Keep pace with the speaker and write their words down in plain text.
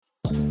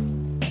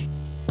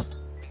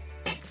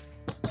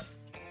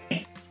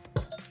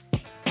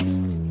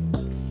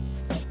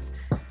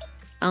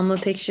Alma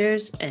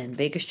Pictures and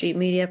Baker Street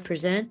Media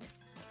present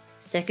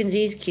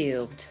Secondsies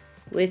Cubed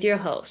with your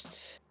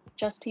hosts,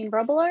 Justine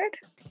Brubillard,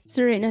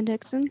 Serena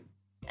Dixon,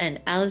 and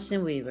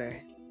Allison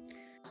Weaver.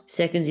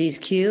 Secondsies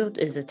Cubed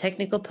is a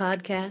technical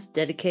podcast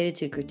dedicated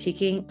to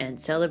critiquing and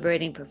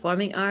celebrating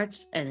performing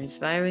arts and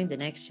inspiring the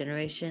next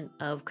generation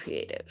of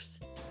creatives.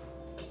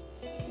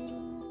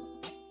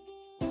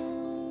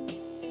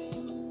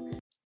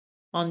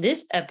 On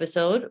this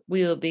episode,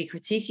 we will be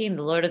critiquing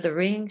The Lord of the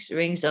Rings,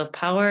 Rings of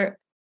Power,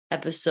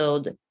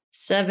 episode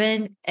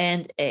 7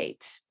 and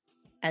 8.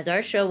 As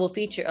our show will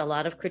feature a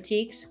lot of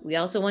critiques, we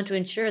also want to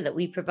ensure that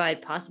we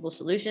provide possible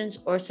solutions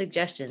or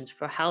suggestions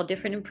for how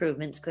different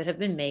improvements could have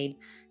been made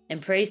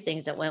and praise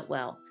things that went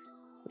well.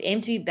 We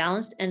aim to be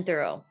balanced and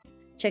thorough.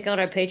 Check out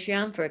our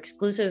Patreon for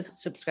exclusive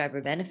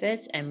subscriber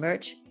benefits and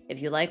merch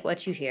if you like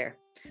what you hear.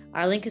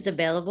 Our link is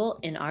available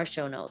in our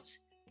show notes.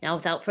 Now,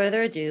 without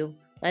further ado,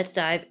 let's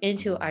dive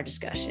into our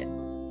discussion.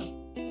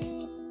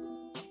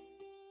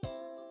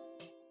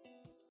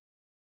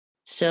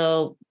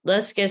 So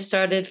let's get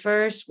started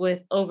first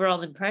with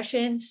overall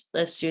impressions.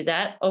 Let's do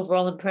that.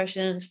 Overall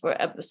impressions for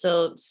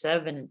episode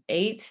 7 and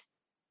 8.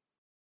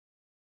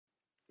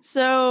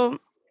 So,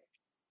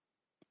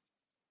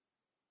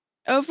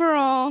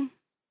 overall,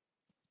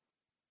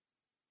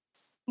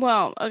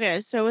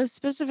 so with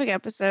specific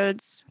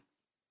episodes,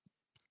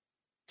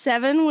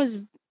 7 was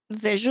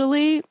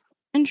visually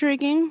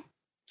intriguing,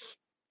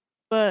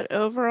 but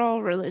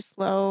overall really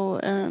slow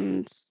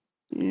and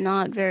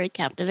not very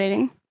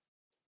captivating.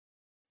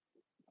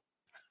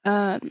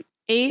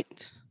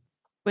 8,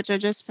 which I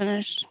just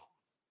finished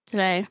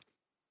today,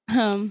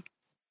 I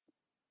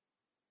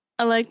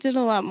liked it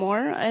a lot more.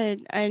 I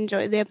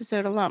enjoyed the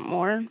episode a lot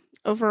more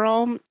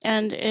overall,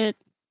 and it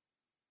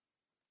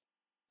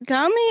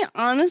got me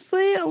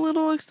honestly a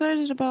little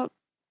excited about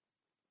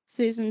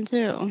season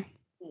 2.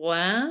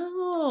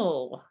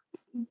 Wow.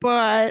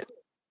 But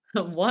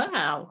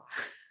wow.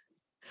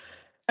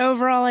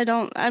 overall, as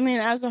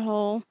a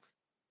whole,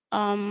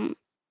 the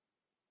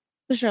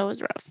show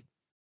was rough.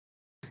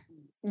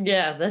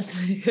 Yeah,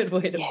 that's a good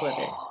way to put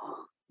it.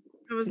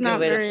 It was not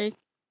very...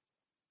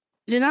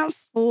 did not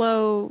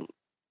flow.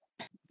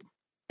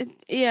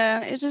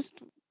 It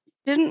just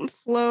didn't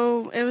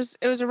flow. It was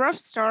a rough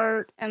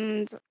start,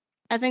 and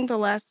I think the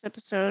last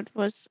episode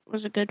was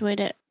a good way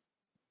to...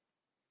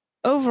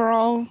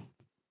 overall,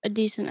 a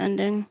decent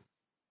ending,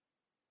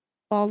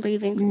 while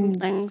leaving some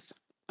things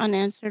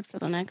unanswered for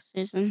the next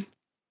season.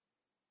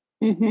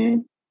 Mm-hmm.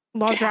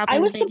 While dropping I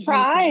was big hints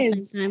surprised. at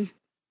the same time.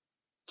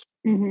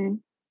 Mm-hmm.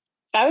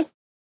 I was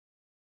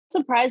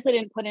surprised they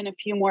didn't put in a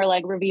few more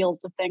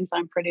reveals of things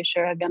I'm pretty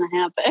sure are going to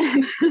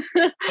happen.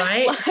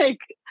 Right?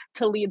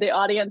 To lead the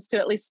audience to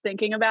at least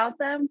thinking about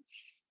them.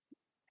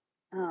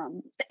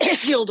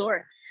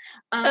 Isildur.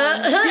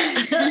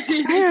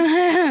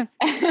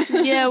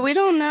 Yeah, we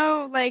don't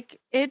know.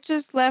 It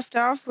just left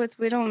off with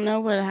we don't know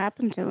what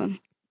happened to him.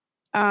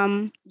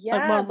 But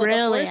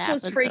really the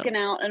horse was freaking him.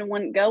 out and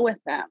wouldn't go with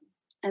them.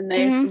 And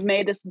they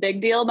made this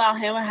big deal about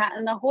him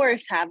and the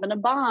horse having a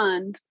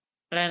bond.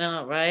 I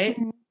know, right?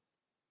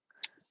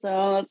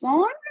 So that's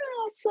all I'm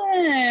gonna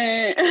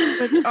say.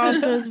 Which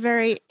also is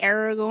very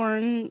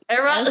Aragorn.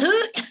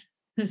 I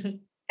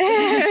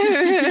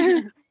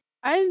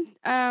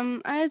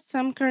had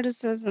some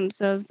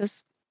criticisms of the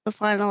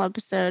final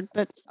episode,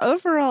 but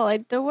overall,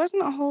 there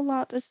wasn't a whole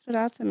lot that stood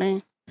out to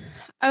me.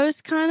 I was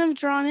kind of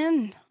drawn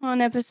in on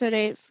episode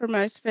 8 for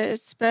most of it,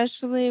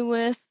 especially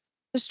with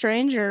the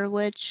stranger,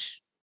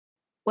 which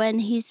when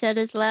he said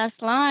his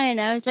last line,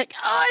 I was like,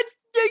 oh,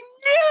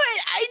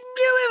 I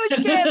knew it was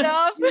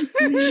Gandalf.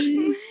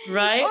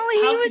 Right?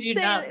 How could you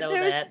not know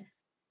that?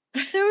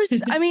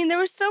 There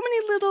were so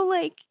many little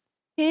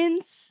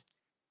hints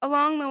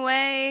along the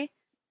way,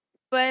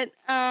 but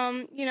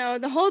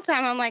the whole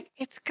time I'm like,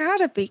 it's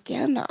gotta be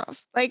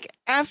Gandalf.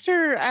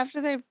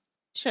 After they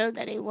showed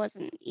that he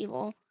wasn't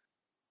evil,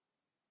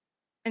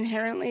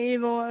 inherently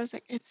evil, I was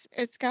like, it's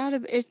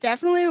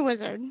definitely a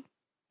wizard.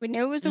 We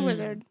knew it was a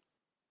wizard,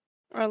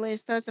 or at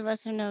least those of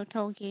us who know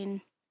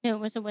Tolkien knew it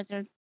was a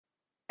wizard.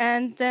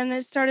 And then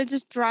it started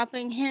just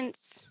dropping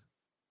hints,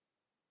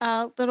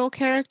 little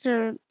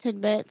character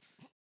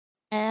tidbits.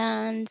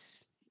 And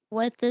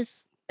with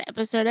this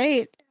episode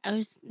 8,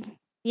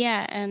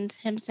 and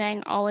him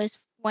saying, always,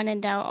 when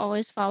in doubt,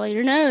 always follow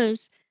your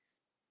nose.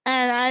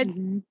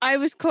 And I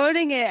was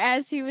quoting it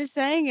as he was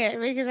saying it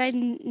because I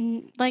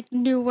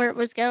knew where it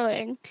was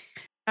going.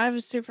 I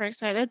was super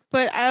excited.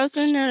 But I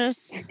also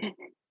noticed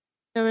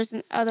there was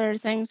other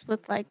things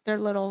with their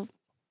little...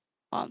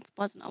 well, it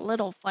wasn't a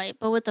little fight,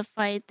 but with the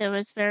fight, there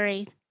was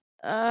very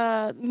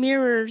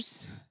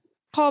mirrors,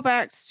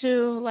 callbacks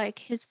to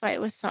his fight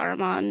with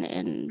Saruman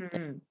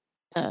in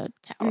the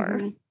tower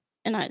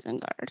in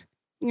Isengard,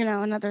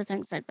 and other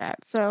things like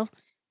that. So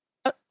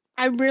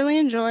I really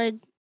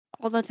enjoyed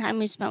all the time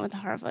we spent with the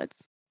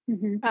Harfoots.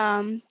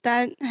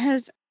 That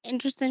has,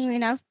 interestingly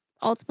enough,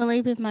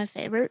 ultimately been my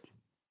favorite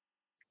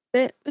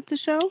bit with the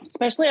show.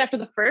 Especially after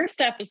the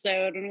first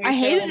episode when I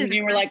hated filmed, it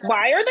you were like,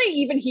 why are they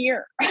even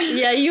here?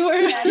 Yeah, you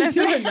were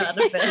not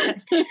a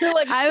fan. You're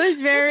like, I was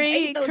very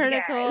hate those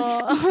critical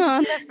guys.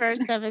 on the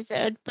first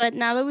episode, but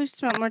now that we've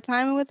spent more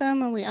time with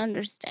them and we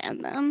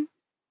understand them,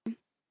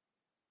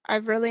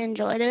 I've really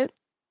enjoyed it.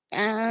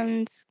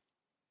 And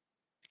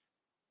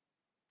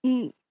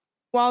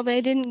while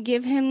they didn't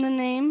give him the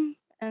name,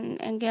 and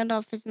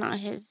Gandalf is not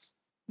his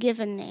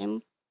given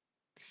name,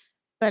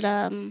 but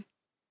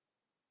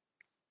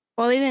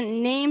while they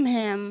didn't name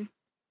him,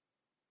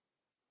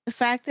 the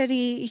fact that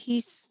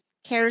he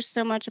cares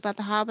so much about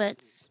the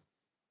hobbits,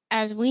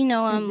 as we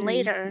know him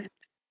later,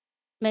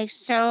 makes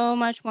so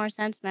much more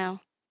sense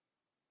now.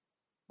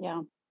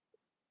 Yeah.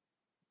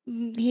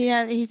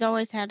 He's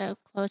always had a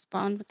close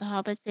bond with the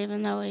hobbits,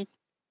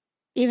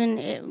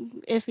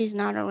 even if he's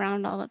not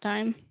around all the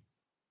time.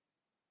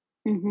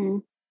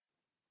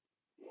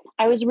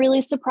 I was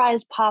really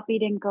surprised Poppy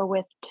didn't go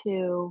with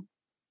too.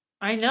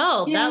 I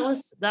know. Yeah.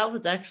 That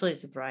was actually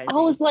surprising. I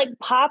was like,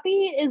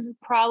 Poppy is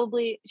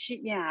probably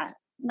I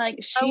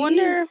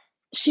wonder.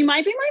 She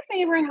might be my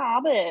favorite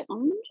hobbit.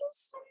 I'm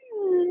just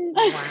saying.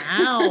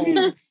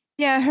 Wow.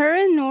 Yeah, her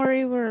and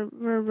Nori were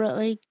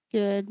really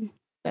good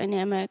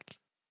dynamic.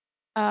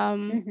 I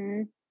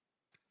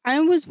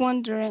was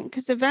wondering,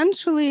 because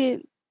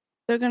eventually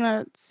they're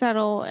gonna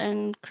settle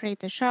and create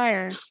the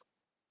Shire.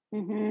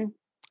 I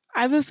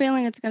have a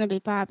feeling it's gonna be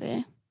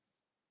Poppy.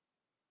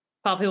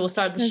 Poppy will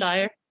start the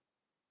Shire?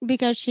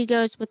 Because she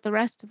goes with the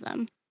rest of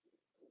them.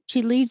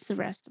 She leads the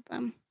rest of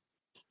them.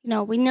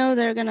 We know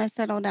they're gonna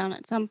settle down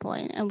at some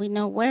point, and we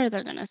know where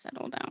they're gonna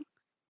settle down.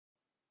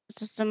 It's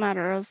just a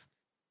matter of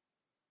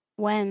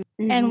when.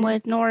 And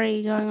with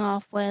Nori going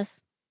off with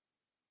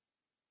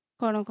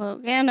quote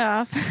unquote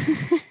Gandalf,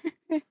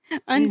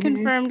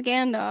 unconfirmed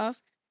Gandalf,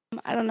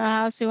 I don't know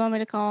how else you want me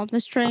to call him,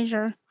 the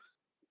stranger.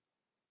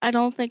 I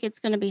don't think it's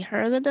going to be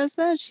her that does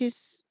that.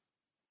 She's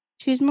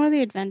more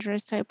the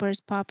adventurous type,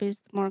 whereas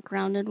Poppy's the more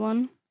grounded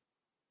one.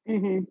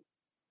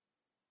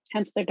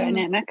 Hence their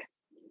dynamic.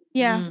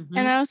 Yeah,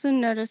 and I also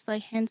noticed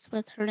like hints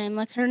with her name.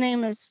 Like her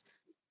name is,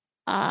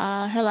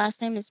 her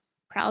last name is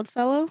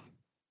Proudfellow.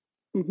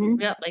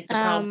 Yeah, like the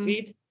proud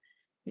feet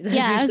that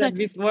yeah, you said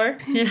before.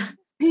 Yeah.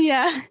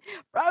 Yeah,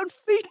 proud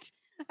feet.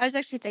 I was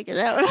actually thinking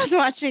that when I was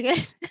watching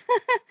it.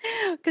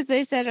 Because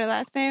they said her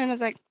last name, and I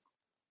was like,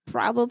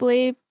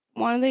 probably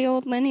one of the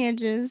old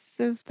lineages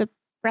of the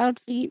proud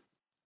feet.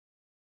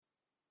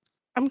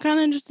 I'm kind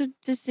of interested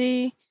to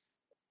see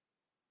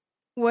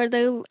where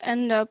they'll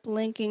end up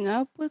linking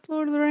up with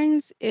Lord of the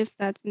Rings, if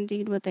that's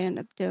indeed what they end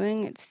up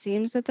doing. It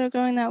seems that they're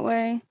going that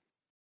way.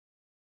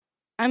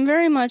 I'm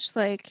very much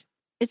like,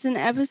 it's an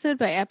episode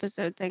by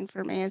episode thing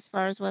for me as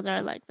far as whether I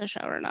like the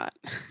show or not.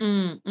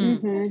 Like,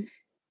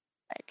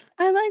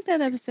 I like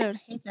that episode,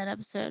 hate that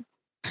episode.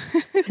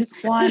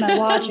 Why am I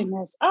watching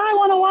this? I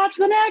want to watch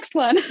the next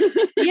one.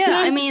 Yeah,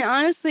 I mean,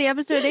 honestly,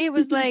 episode 8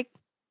 was like,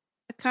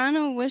 I kind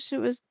of wish it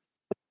was,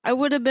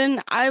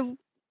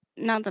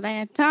 not that I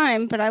had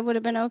time, but I would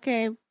have been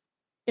okay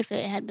if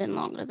it had been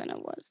longer than it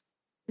was.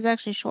 It was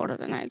actually shorter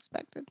than I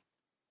expected.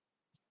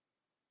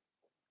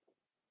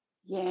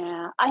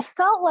 Yeah, I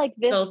felt like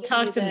this So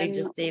talk season, to me,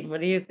 Justine. What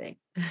do you think?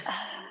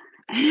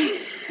 I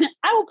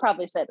will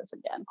probably say this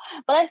again,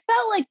 but I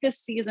felt like this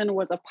season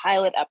was a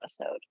pilot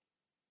episode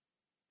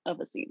of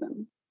a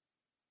season.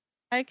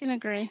 I can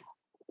agree.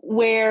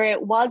 Where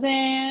it was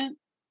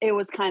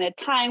kind of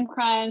time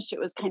crunched. It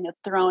was kind of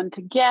thrown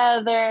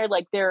together.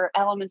 Like there are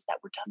elements that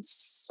were done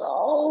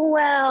so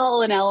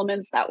well and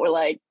elements that were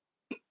like,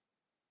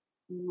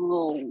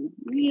 well,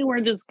 we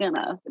were just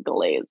gonna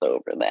glaze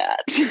over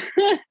that.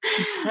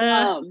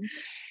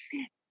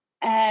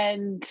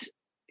 And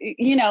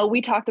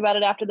we talked about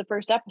it after the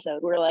first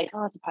episode. We're like,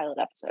 oh, it's a pilot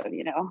episode,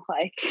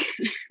 like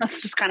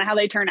that's just kind of how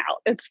they turn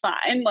out. It's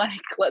fine. Like,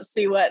 let's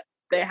see what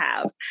they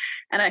have.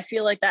 And I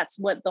feel like that's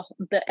what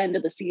the end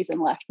of the season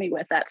left me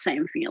with, that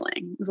same feeling.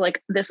 It was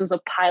like, this was a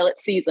pilot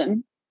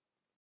season.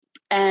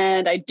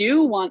 And I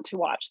do want to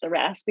watch the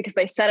rest because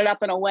they set it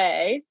up in a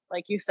way,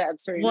 like you said,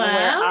 Serena, where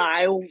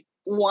I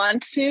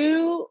want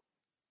to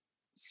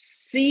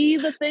see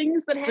the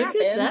things that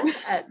happen.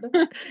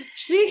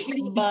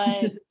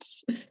 But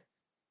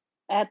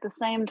at the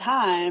same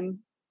time,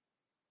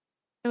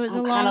 it was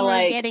a long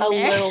road getting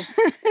there.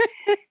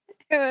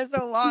 It was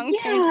a long,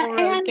 painful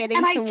road getting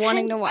to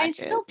wanting to watch it. I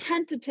still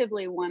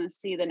tentatively want to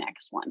see the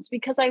next ones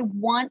because I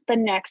want the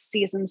next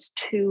seasons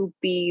to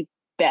be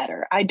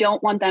better. I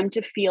don't want them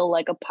to feel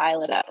like a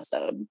pilot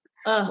episode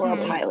or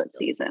a pilot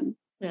season.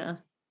 Yeah.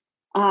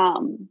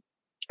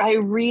 I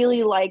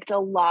really liked a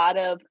lot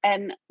of,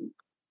 and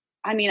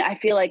I mean, I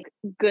feel like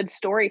good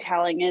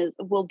storytelling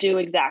will do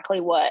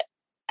exactly what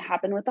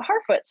happened with the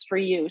Harfoots for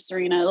you,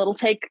 Serena. It'll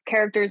take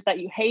characters that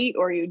you hate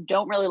or you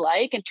don't really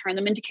like and turn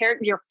them into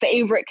your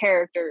favorite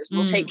characters.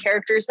 It'll take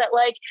characters that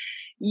like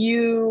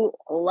you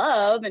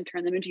love and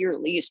turn them into your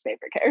least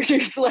favorite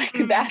characters. Like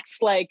that's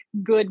like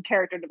good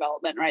character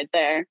development right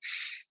there.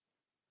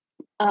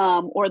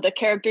 Or the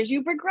characters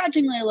you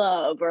begrudgingly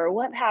love or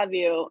what have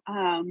you.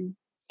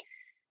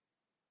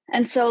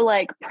 And so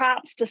like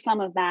props to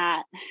some of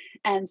that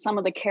and some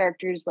of the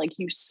characters like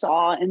you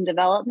saw in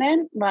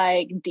development,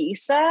 like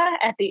Disa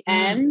at the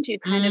end, you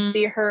kind of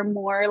see her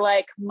more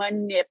like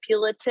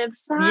manipulative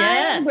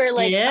side where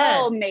like,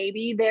 oh,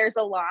 maybe there's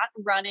a lot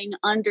running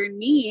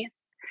underneath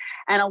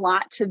and a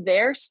lot to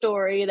their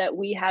story that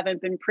we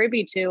haven't been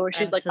privy to, or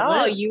she's like,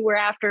 oh, you were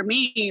after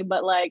me,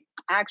 but like,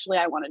 actually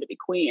I wanted to be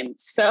queen.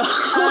 So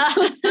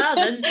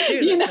that's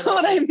true. You know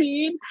what I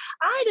mean?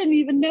 I didn't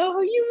even know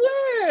who you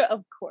were.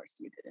 Of course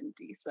you didn't,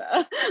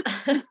 Disa.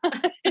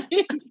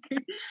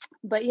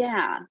 But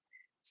yeah,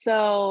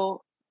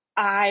 so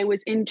I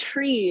was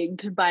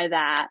intrigued by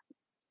that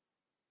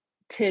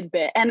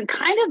tidbit and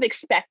kind of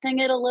expecting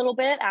it a little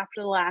bit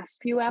after the last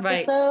few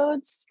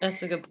episodes. Right.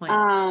 That's a good point.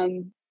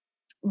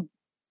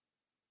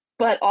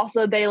 But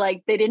also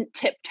they didn't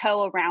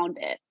tiptoe around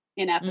it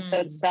in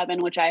episode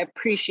 7, which I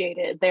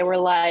appreciated. They were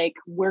like,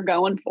 we're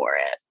going for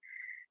it.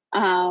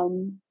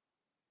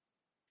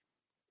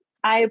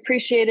 I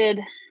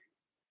appreciated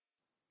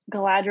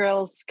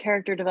Galadriel's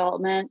character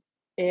development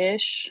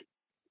ish.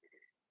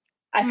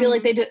 I feel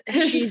like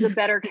she's a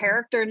better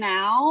character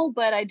now,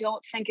 but I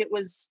don't think it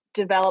was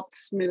developed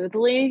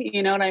smoothly.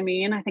 You know what I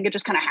mean? I think it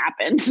just kind of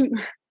happened.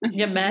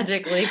 Yeah,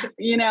 magically.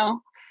 You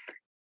know?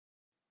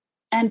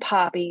 And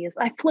Poppy's.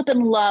 I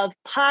flippin' love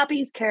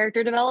Poppy's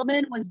character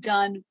development was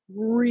done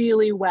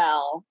really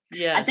well.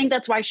 Yeah. I think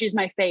that's why she's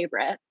my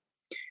favorite.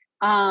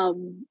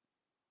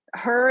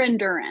 Her and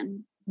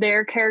Durin,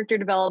 their character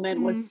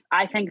development was,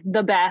 I think,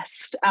 the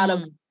best out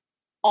of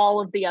all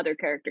of the other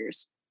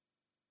characters.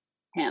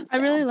 Hands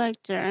down. I really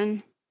liked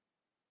Durin.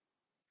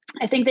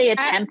 I think they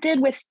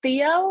attempted with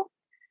Theo,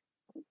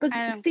 but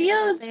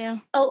Theo's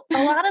a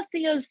lot of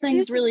Theo's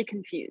things really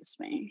confused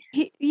me.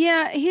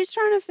 He's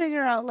trying to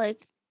figure out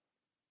like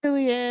who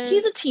he is.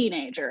 He's a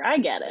teenager. I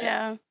get it.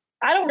 Yeah.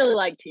 I don't really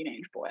like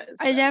teenage boys.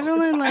 I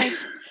definitely like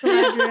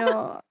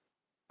Galadriel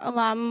a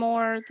lot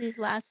more these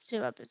last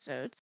 2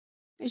 episodes.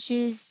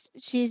 She's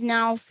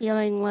now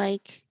feeling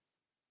like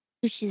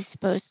who she's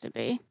supposed to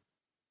be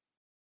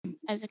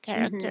as a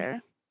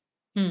character.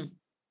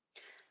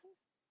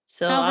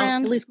 So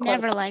Halbrand at least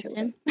never liked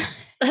him.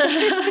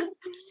 So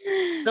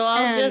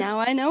now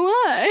I know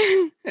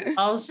why.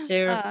 I'll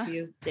share a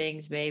few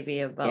things maybe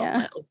about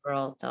my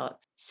overall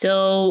thoughts.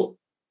 So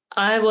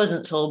I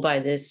wasn't sold by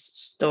this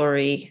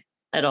story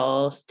at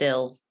all.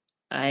 Still,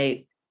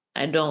 I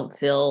don't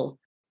feel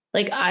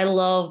like I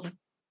love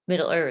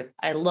Middle Earth.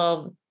 I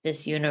love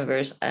this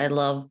universe. I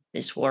love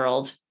this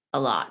world a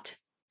lot.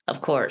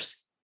 Of course,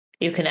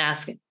 you can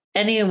ask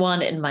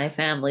anyone in my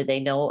family. They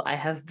know I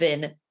have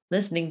been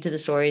listening to the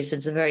stories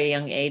since a very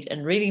young age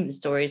and reading the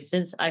stories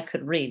since I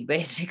could read,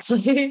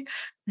 basically.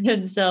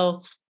 And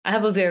so I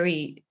have a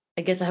very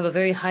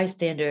high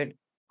standard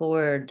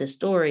for the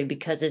story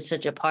because it's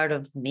such a part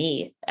of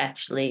me,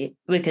 actually.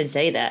 We could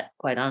say that,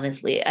 quite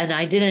honestly. And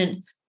I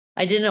didn't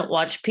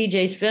watch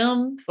PJ's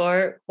film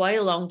for quite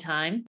a long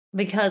time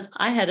because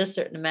I had a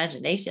certain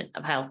imagination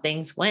of how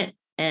things went.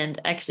 And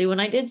actually, when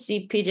I did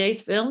see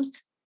PJ's films,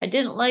 I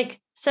didn't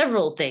like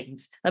several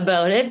things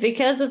about it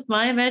because of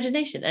my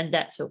imagination, and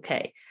that's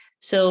okay.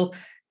 So,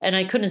 and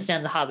I couldn't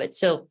stand The Hobbit.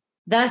 So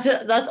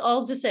that's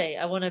all to say.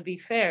 I want to be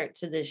fair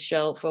to this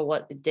show for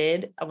what it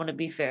did. I want to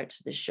be fair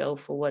to the show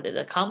for what it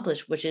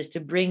accomplished, which is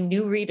to bring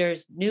new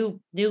readers, new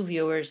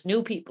viewers,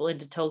 new people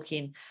into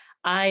Tolkien.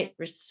 I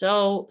was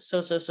so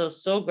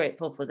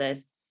grateful for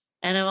this.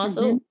 And I'm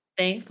also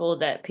thankful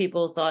that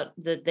people thought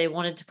that they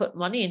wanted to put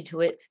money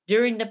into it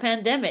during the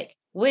pandemic,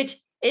 which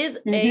is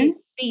a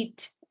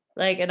feat.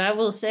 And I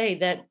will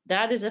say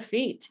that is a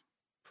feat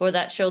for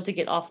that show to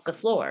get off the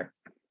floor.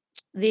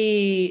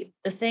 The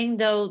thing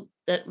though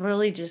that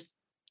really just,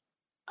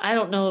 I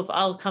don't know if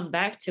I'll come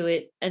back to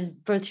it, and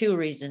for 2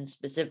 reasons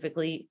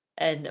specifically,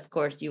 and of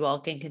course you all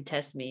can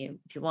contest me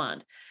if you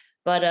want.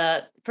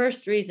 But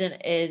first reason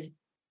is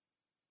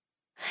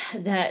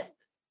that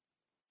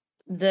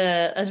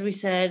as we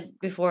said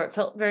before, it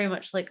felt very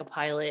much like a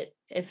pilot.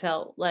 It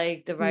felt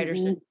like the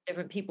writers and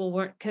different people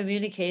weren't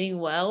communicating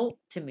well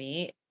to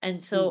me.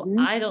 And so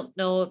I don't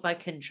know if I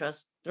can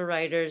trust the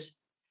writers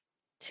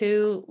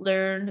to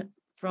learn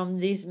from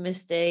these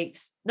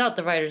mistakes. Not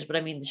the writers, but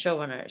I mean the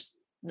showrunners.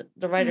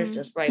 The writers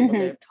just write what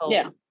they're told.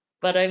 Yeah.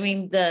 But I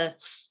mean the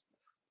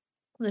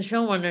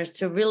showrunners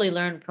to really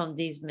learn from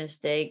these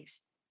mistakes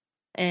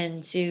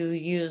and to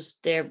use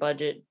their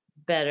budget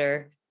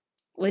better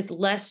with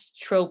less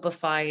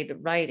tropified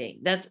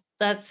writing.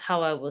 That's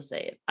how I will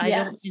say it. I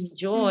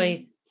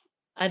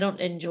don't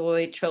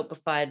enjoy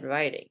tropified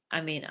writing.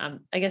 I mean,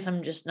 I guess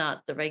I'm just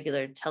not the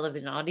regular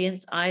television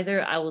audience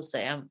either. I will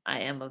say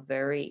I'm a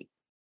very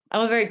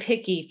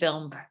picky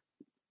film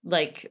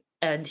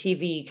and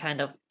TV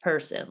kind of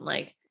person.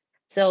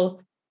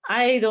 So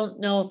I don't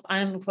know if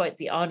I'm quite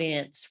the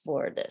audience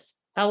for this.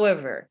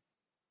 However,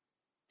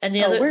 and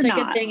the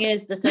second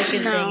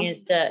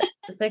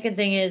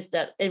thing is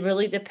that it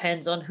really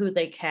depends on who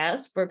they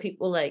cast for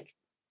people like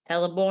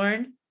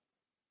Celeborn,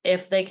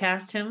 if they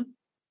cast him,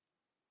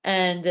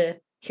 and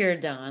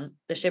Círdan,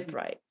 the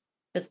shipwright.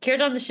 Because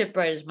Kieran the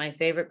Shipwright is my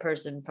favorite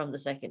person from the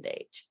second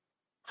age.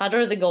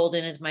 Hodor the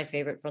Golden is my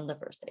favorite from the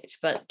first age,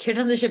 but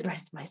Kieran the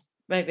Shipwright is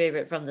my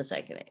favorite from the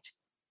second age.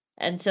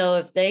 And so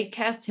if they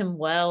cast him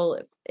well,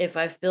 if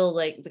I feel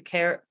like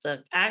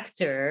the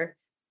actor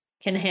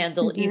can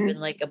handle even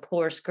like a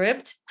poor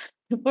script,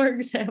 for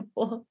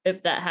example,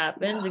 if that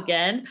happens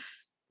again,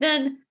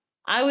 then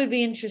I would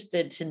be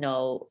interested to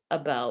know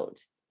about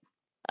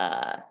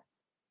it.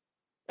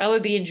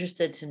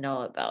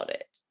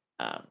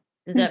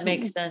 Did that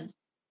make sense?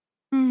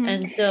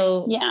 And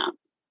so yeah,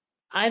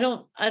 I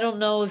don't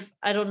know if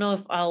I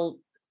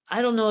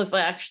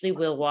actually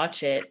will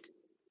watch it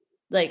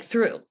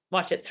through.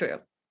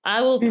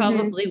 I will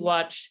probably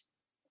watch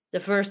the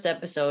first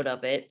episode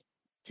of it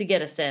to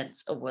get a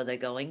sense of where they're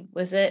going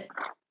with it.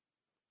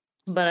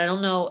 But I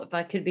don't know if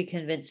I could be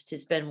convinced to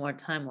spend more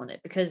time on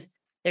it because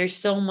there's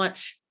so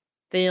much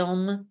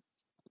film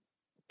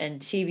and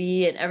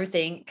TV and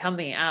everything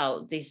coming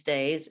out these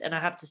days. And I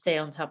have to stay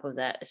on top of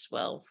that as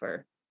well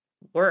for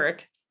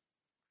work.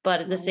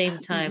 But at the same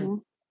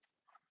time,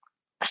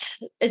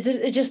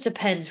 it just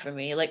depends for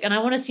me. And I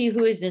want to see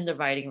who is in the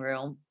writing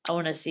room. I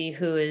want to see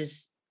who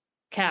is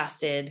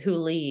casted, who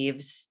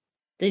leaves.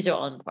 These are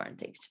all important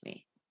things to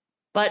me.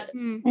 But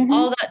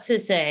all that to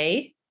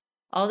say,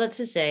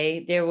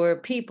 there were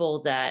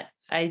people that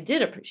I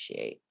did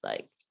appreciate,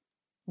 like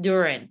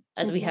Durin,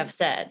 as we have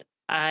said.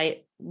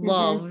 I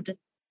loved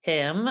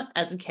him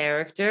as a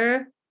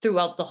character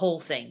throughout the whole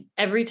thing.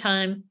 Every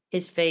time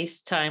his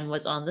FaceTime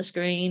was on the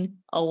screen,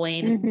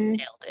 Owain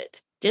nailed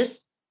it.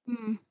 Just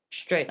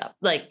straight up.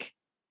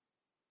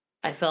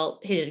 I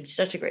felt he did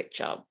such a great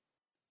job.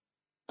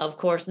 Of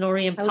course,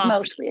 Nori and Poppy. I would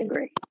mostly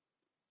agree.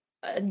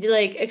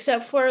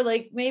 Except for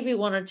maybe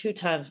one or two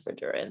times for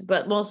Durin,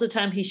 but most of the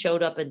time he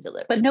showed up and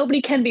delivered. But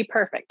nobody can be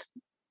perfect.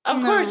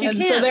 Of course you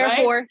can't. So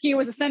therefore, right? He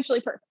was essentially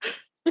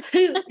perfect.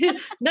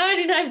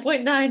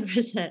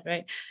 99.9%,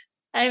 right?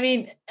 I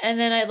mean, and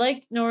then I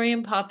liked Nori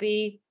and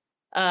Poppy,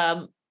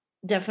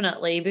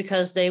 definitely,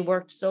 because they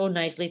worked so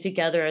nicely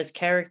together as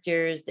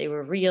characters. They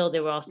were real,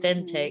 they were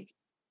authentic.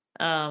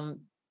 And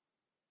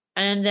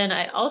then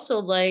I also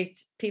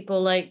liked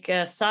people like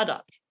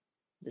Sadok,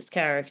 this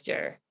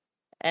character,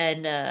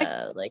 and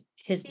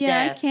his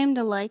death. I came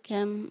to like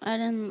him. I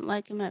didn't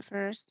like him at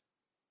first.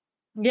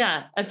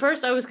 Yeah, at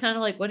first I was kind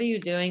of like, what are you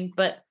doing?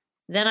 But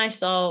then I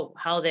saw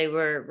how they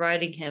were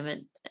writing him,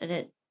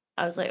 and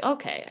I was like,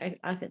 okay,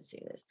 I can see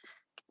this.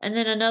 And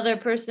then another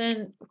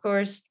person, of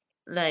course,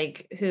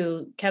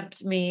 who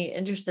kept me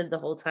interested the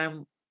whole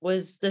time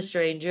was the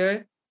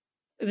stranger.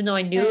 Even though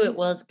I knew it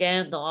was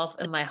Gandalf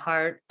in my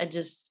heart, I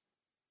was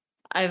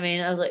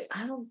like,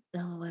 I don't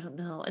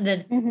know. And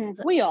then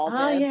we all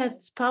did. Yeah,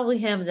 it's probably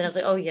him. And then I was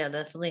like, oh yeah,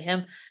 definitely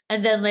him.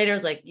 And then later I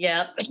was like,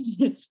 yeah,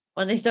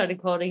 when they started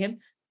quoting him.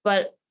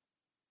 But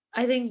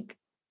I think,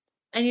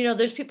 and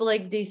there's people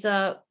like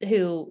Disa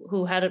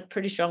who had a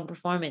pretty strong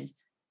performance.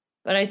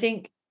 But I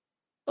think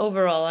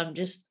overall, I'm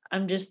just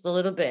a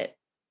little bit.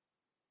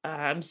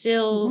 I'm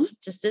still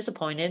just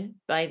disappointed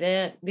by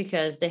that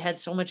because they had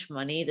so much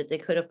money that they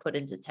could have put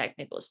into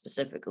technical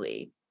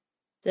specifically.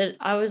 That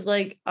I was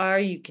like, are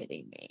you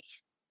kidding me?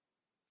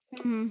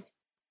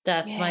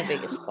 That's my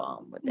biggest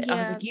qualm with it. I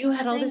was like, you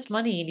had all this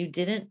money and you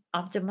didn't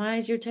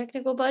optimize your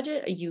technical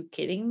budget? Are you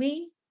kidding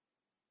me?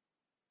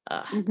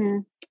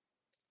 I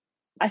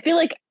feel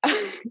like,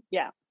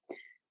 yeah.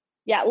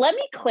 Let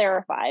me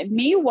clarify.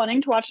 Me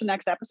wanting to watch the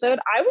next episode,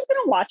 I was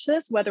going to watch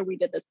this whether we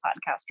did this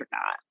podcast or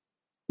not.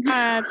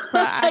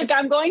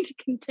 I'm going to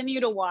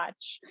continue to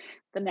watch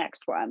the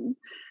next one.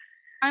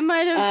 I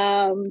might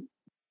have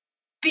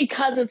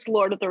because it's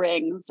Lord of the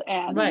Rings,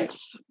 and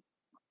that's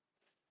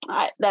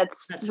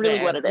really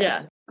fair. What it is.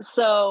 Yeah.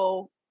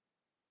 So,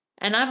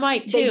 and I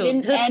might too. They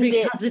didn't end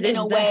it in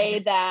a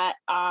way that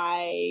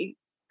I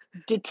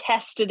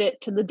detested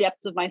it to the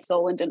depths of my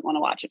soul and didn't want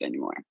to watch it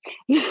anymore.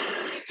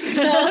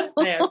 Fair.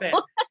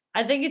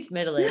 I think it's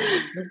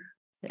middle-aged.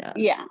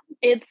 Yeah.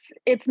 It's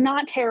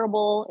not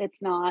terrible.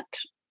 It's not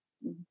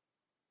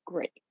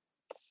great.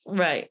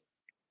 Right.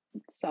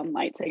 Some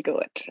might say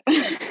good.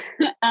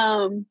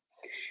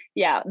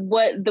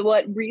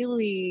 What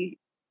really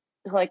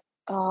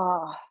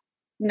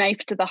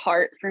knife to the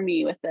heart for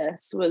me with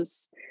this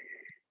was,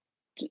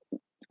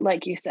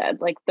 like you said,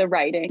 the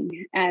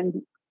writing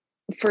and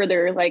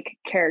further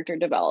character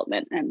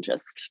development and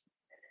just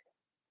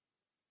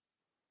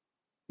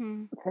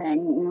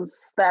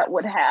things that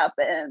would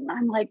happen.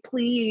 I'm like,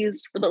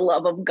 please, for the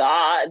love of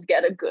God,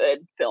 get a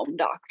good film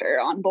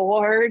doctor on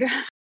board.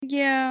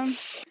 Yeah.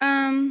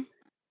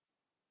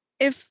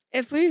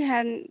 If we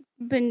hadn't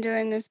been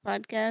doing this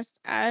podcast,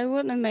 I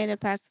wouldn't have made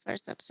it past the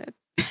first episode.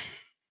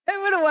 I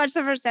would have watched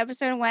the first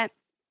episode and went,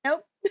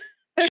 nope.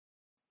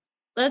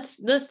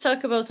 Let's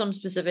talk about some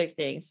specific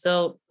things.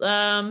 So,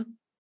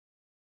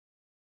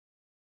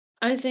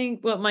 I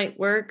think what might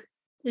work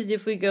is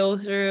if we go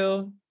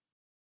through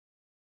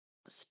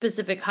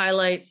specific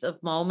highlights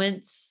of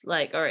moments.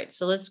 All right,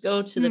 so let's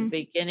go to the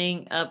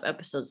beginning of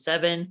episode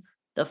 7,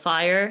 the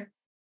fire.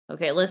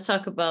 Okay, let's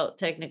talk about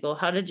technical.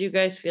 How did you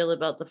guys feel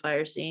about the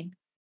fire scene?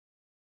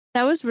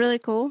 That was really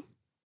cool.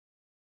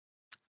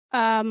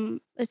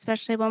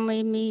 Especially when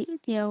we meet,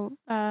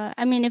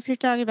 I mean, if you're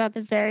talking about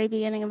the very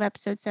beginning of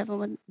episode 7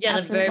 with Yeah, the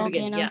after the very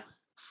beginning. volcano,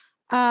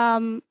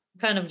 Yeah.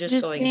 Kind of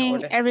just going in seeing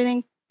order.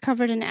 everything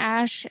covered in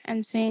ash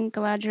and seeing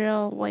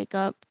Galadriel wake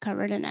up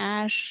covered in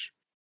ash,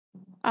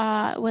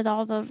 with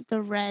all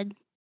the red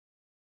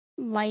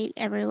light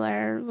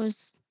everywhere. It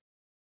was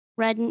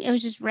red, and it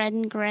was just red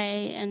and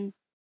gray, and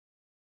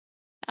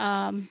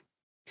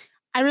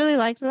I really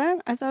liked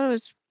that. I thought it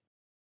was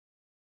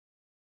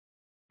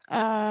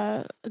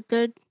a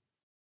good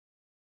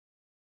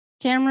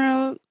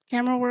camera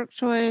work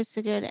choice,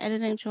 a good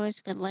editing choice,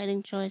 a good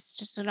lighting choice,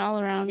 just an all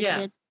around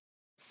good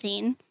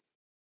scene.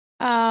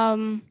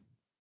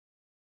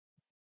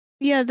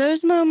 Yeah,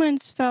 those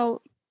moments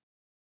felt,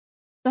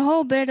 the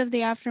whole bit of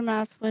the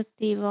aftermath with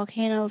the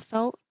volcano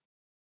felt,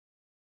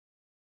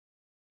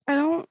 I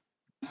don't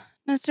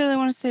necessarily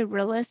want to say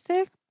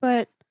realistic,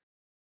 but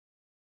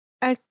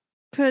I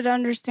could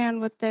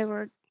understand what they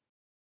were,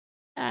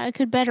 I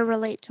could better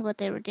relate to what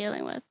they were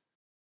dealing with.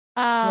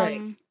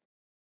 Right.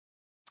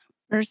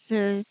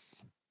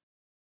 Versus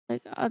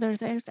like other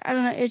things. I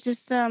don't know. It's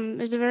just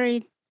there's a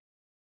very,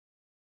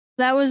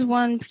 that was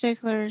one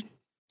particular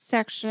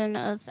section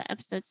of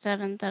episode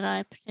 7 that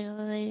I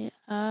particularly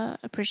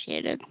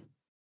appreciated.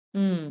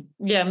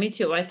 Yeah, me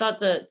too. I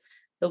thought that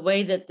the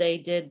way that they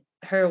did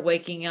her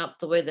waking up,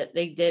 the way that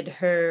they did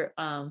her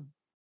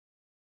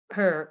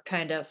her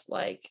kind of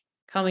like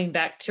coming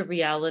back to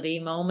reality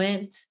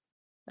moment,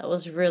 that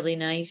was really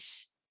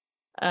nice.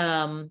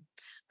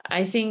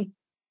 I think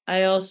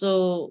I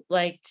also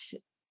liked,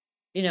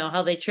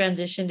 how they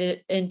transitioned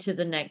it into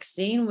the next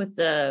scene with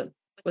the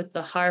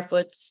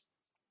Harfoots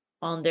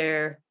on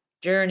their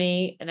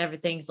journey, and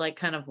everything's like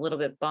kind of a little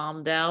bit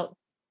bombed out.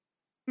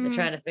 They're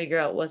trying to figure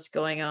out what's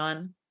going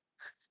on.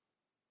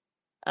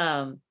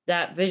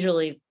 That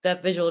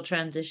visual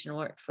transition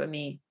worked for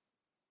me.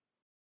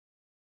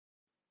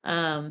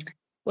 What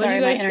do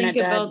you guys think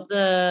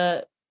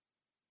about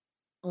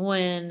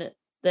when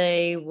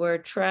they were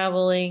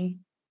traveling,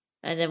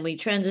 and then we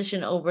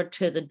transition over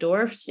to the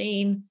dwarf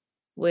scene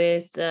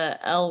with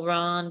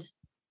Elrond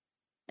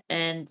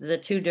and the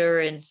two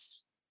Durins?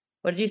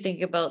 What did you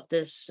think about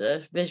this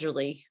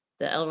visually,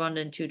 the Elrond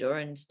and two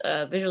Durins,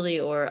 visually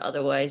or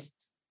otherwise,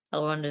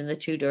 Elrond and the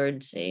two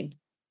Durin scene?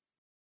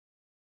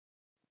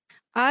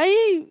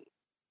 I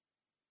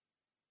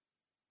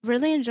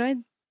really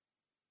enjoyed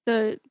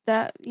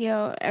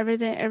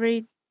everything,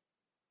 every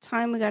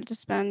time we got to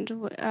spend,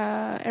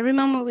 every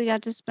moment we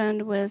got to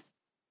spend with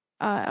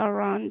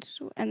Elrond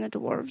and the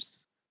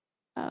dwarves.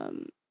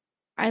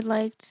 I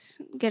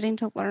liked getting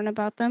to learn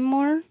about them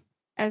more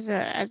as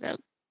a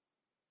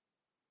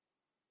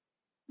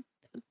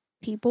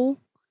people,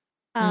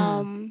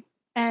 and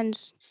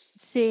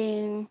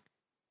seeing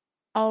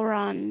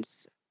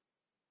Elrond's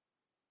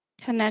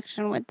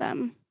connection with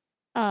them,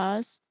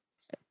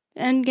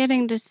 and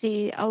getting to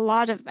see a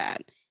lot of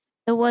that.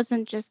 It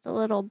wasn't just a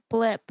little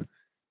blip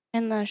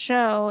in the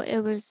show. It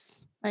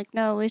was like,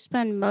 no, we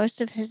spend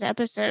most of his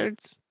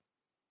episodes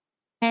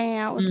hanging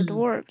out with the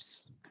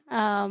dwarves.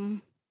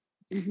 And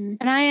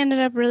I ended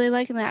up really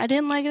liking that. I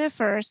didn't like it at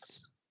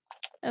first,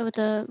 with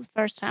the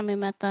first time we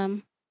met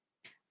them.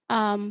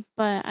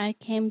 But I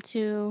came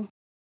to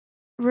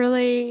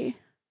really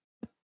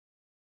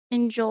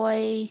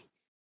enjoy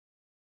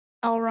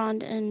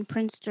Elrond and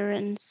Prince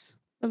Durin's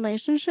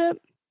relationship,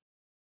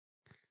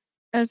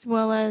 as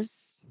well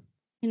as,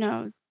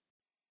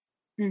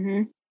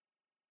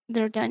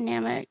 their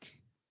dynamic,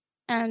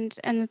 and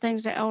the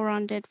things that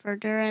Elrond did for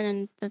Durin,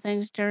 and the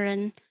things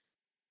Durin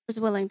was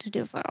willing to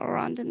do for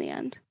Elrond in the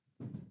end.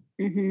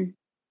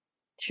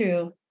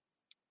 True.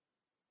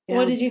 Yeah.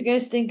 What did you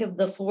guys think of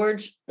the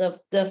forge,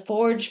 the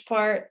forge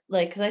part?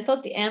 Like, because I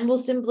thought the anvil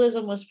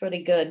symbolism was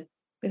pretty good,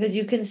 because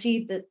you can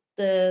see that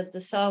the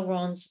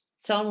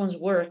Sauron's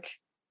work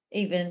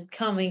even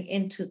coming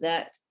into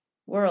that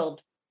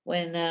world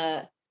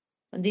when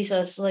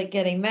Disa's like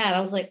getting mad.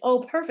 I was like,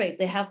 oh, perfect.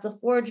 They have the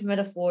forge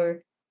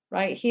metaphor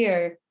right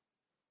here.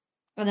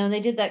 And then they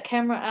did that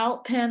pan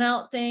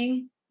out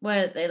thing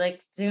where they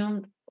like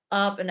zoomed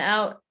up and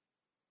out.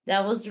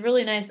 That was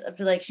really nice. I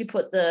feel like she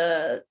put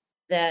the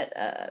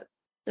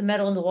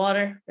metal in the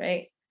water,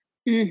 right?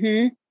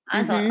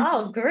 I thought,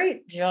 oh,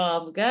 great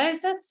job,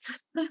 guys. I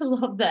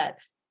love that.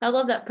 I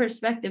love that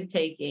perspective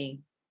taking.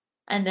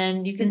 And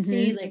then you can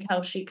see like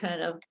how she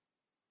kind of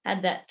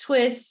had that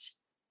twist.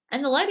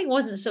 And the lighting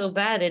wasn't so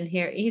bad in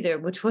here either,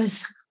 which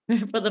was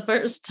for the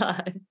first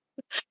time.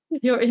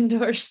 Your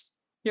indoor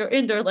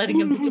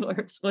lighting of the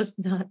dwarves was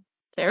not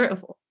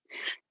terrible.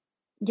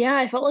 Yeah,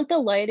 I felt like the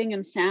lighting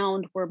and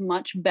sound were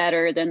much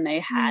better than they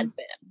had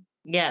been.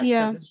 Yes,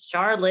 because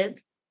Charlotte.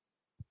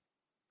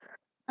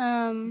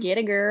 Get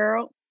a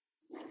girl.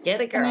 Get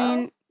a girl. I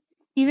mean,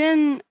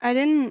 even I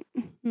didn't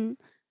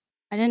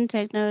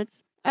take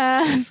notes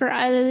for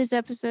either of these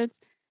episodes.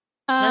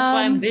 That's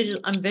why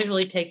I'm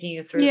visually taking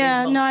you through.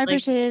 Yeah, no, I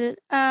appreciate it.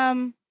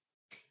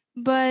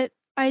 But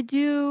I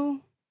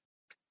do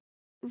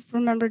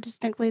remember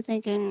distinctly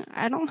thinking,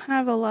 I don't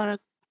have a lot of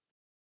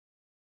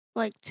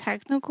like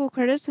technical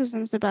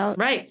criticisms about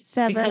Right.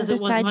 7 Because it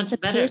was besides much the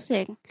better.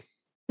 pacing.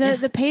 Yeah.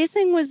 The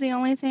pacing was the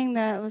only thing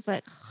that was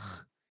like,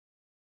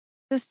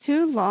 it's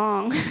too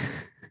long.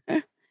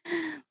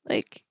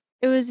 Like,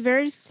 it was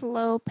very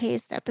slow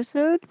paced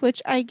episode,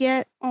 which I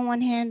get on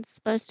one hand it's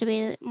supposed to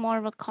be more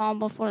of a calm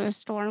before the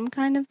storm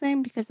kind of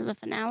thing because of the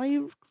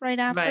finale right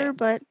after, Right.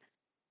 but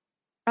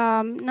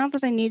not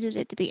that I needed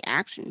it to be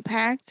action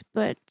packed,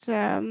 but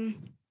I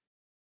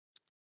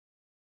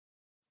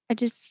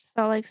just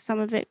felt like some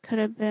of it could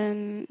have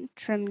been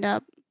trimmed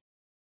up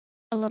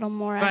a little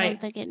more. I don't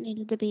Right. think it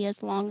needed to be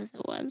as long as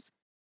it was.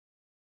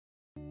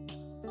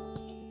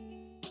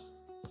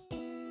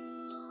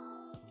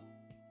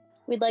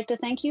 We'd like to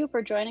thank you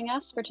for joining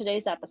us for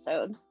today's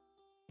episode.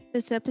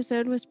 This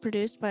episode was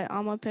produced by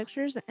Alma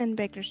Pictures and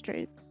Baker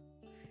Street.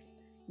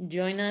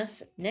 Join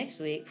us next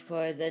week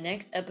for the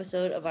next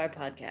episode of our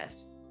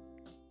podcast.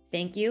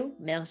 Thank you,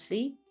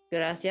 merci,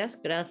 gracias,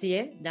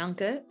 grazie,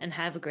 danke, and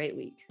have a great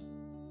week.